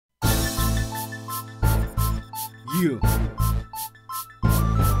Yeah.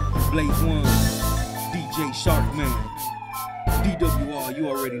 Blaze One, DJ Sharkman, DWR, you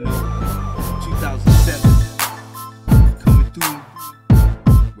already know. 2007, coming through,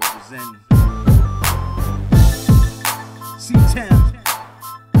 representing C-Town.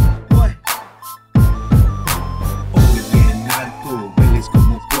 What? Narco, hueles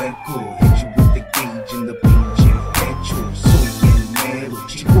como puerco. Hit you with the gauge in the pinche pecho. Soy el mero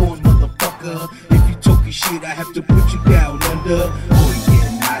chingón, motherfucker. If you talking shit, I have to put you down under. Oye,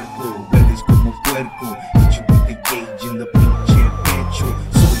 narco, hueles como puerco. Hit you with the gauge in the pinche pecho.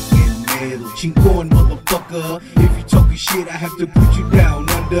 Soy el mero chingón, motherfucker. If you talking shit, I have to put you down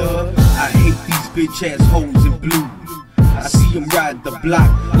under. I hate these bitch ass hoes in blue. I see them ride the block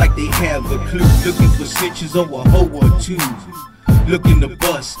like they have a clue. Looking for snitches or a hoe or two. Looking to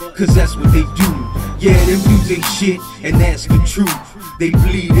bust, cause that's what they do. Yeah, them dudes ain't shit, and that's the truth. They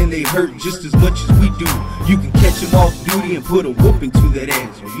bleed and they hurt just as much as we do. You can catch them off duty and put a whooping to that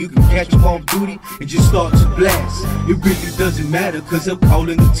ass, or you can catch them off duty and just start to blast. It really doesn't matter, cause they'll call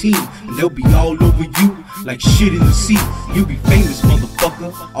in the team, and they'll be all over you like shit in the sea. You'll be famous,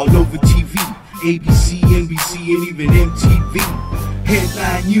 motherfucker, all over TV, ABC, NBC, and even MTV.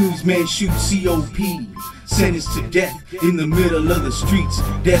 Headline news, man, shoot COP. Sentenced to death in the middle of the streets.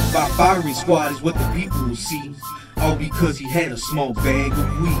 Death by firing squad is what the people will see. All because he had a small bag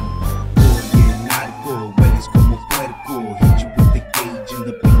of weed. Oye, narco, hueles como puerco. Hit you with the gauge in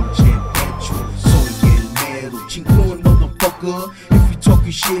the pinche pecho. Soy el mero chingón, motherfucker. If you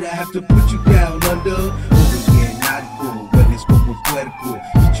talking shit, I have to put you down under. Oye, narco, hueles como puerco.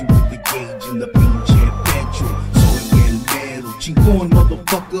 Hit you with the gauge in the pinche pecho. Soy el mero chingón,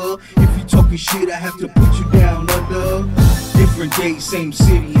 motherfucker. If you talking shit, I have to put you down under. Different day, same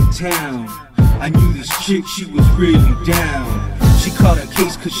city and town. I knew this chick, she was really down. She caught a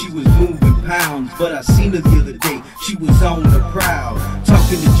case cause she was moving pounds. But I seen her the other day, she was on the prowl.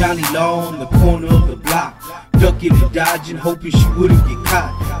 Talking to Johnny Law on the corner of the block. Ducking and dodging, hoping she wouldn't get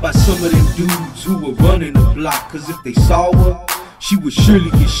caught by some of them dudes who were running the block. Cause if they saw her, she would surely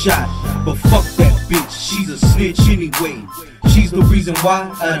get shot. But fuck that bitch, she's a snitch anyway. She's the reason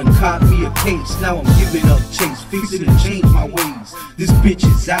why I done caught me a case. Now I'm giving up chase, fixing to change my ways. This bitch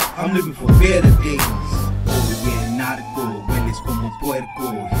is out, I'm living for better days. Oye, narco, hueles como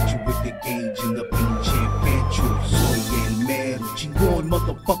puerco. Hit you with the gauge in the pinche pecho. Soy el mero chingón,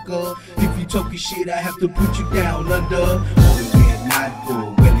 motherfucker. If you talking shit, I have to put you down under. Oye,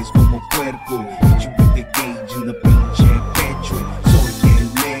 narco, hueles como puerco. Hit you with the gauge in the pinche pecho. Soy el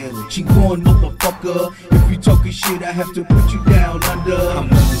mero chingón, motherfucker. If you talking shit, I have to put you down under. I'm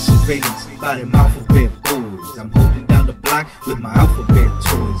under surveillance by them alphabet boys. I'm holding down the block with my alphabet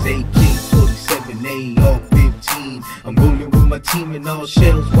toys. AK-47, AR-15. I'm rolling with my team and all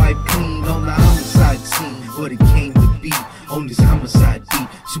shells wiped clean on the homicide scene. What it came to be on this homicide beat.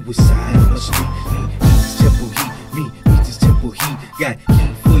 Suicide on the street. Me this temple heat. Me this temple heat. Got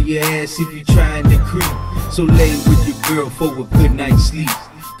heat for your ass if you trying to creep. So lay with your girl for a good night's sleep.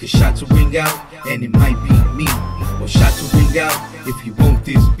 Cause shots will ring out, and it might be me. Or shots will ring out if you want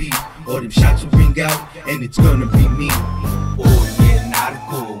this beat. Or them shots will ring out, and it's gonna be me. Oye,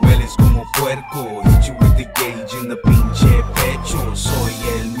 narco, hueles como puerco. Hit you with the gauge in the pinche pecho. Soy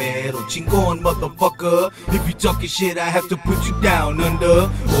el mero chingón, motherfucker. If you talking shit, I have to put you down under.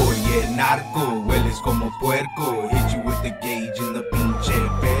 Oye, narco, hueles como puerco. Hit you with the gauge in the pinche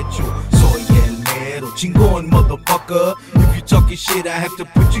pecho. Soy el mero chingón, motherfucker. If you talking shit, I have to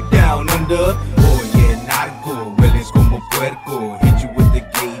put you down under. Oye, narco, hueles como puerco. Hit you with the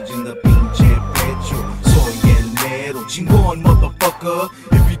gauge in the pinche pecho. Soy el mero chingón, motherfucker.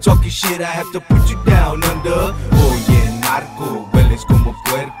 If you talking shit, I have to put you down under. Oye, narco, hueles como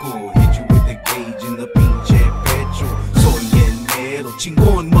puerco. Hit you with the gauge in the pinche pecho. Soy el mero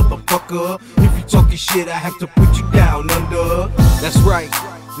chingón, motherfucker. If you talking shit, I have to put you down under. That's right,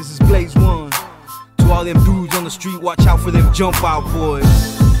 this is Blaze One. To all them dudes on the street, watch out for them jump out boys.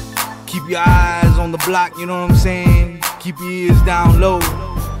 Keep your eyes on the block, you know what I'm saying? Keep your ears down low.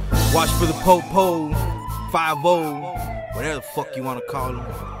 Watch for the po-po, 5-0, whatever the fuck you wanna call them.